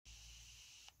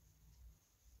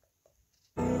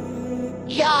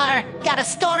Yar, got a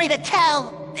story to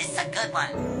tell. This is a good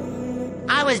one.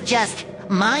 I was just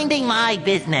minding my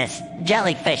business,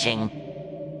 jellyfishing.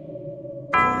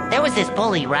 There was this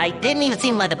bully, right? Didn't even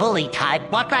seem like the bully type.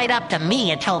 Walked right up to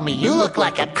me and told me, "You look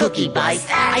like a cookie bite."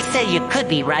 I said you could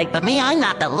be right, but me, I'm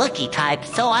not the looky type.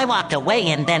 So I walked away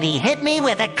and then he hit me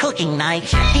with a cooking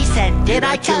knife. He said, "Did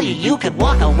I tell you you could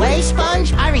walk away,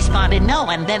 Sponge?" I responded no,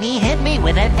 and then he hit me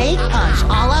with an 8-punch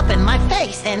all up in my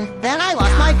face. And then I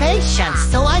lost my patience.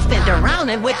 So I spinned around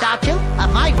and whipped out 2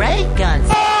 of my ray guns.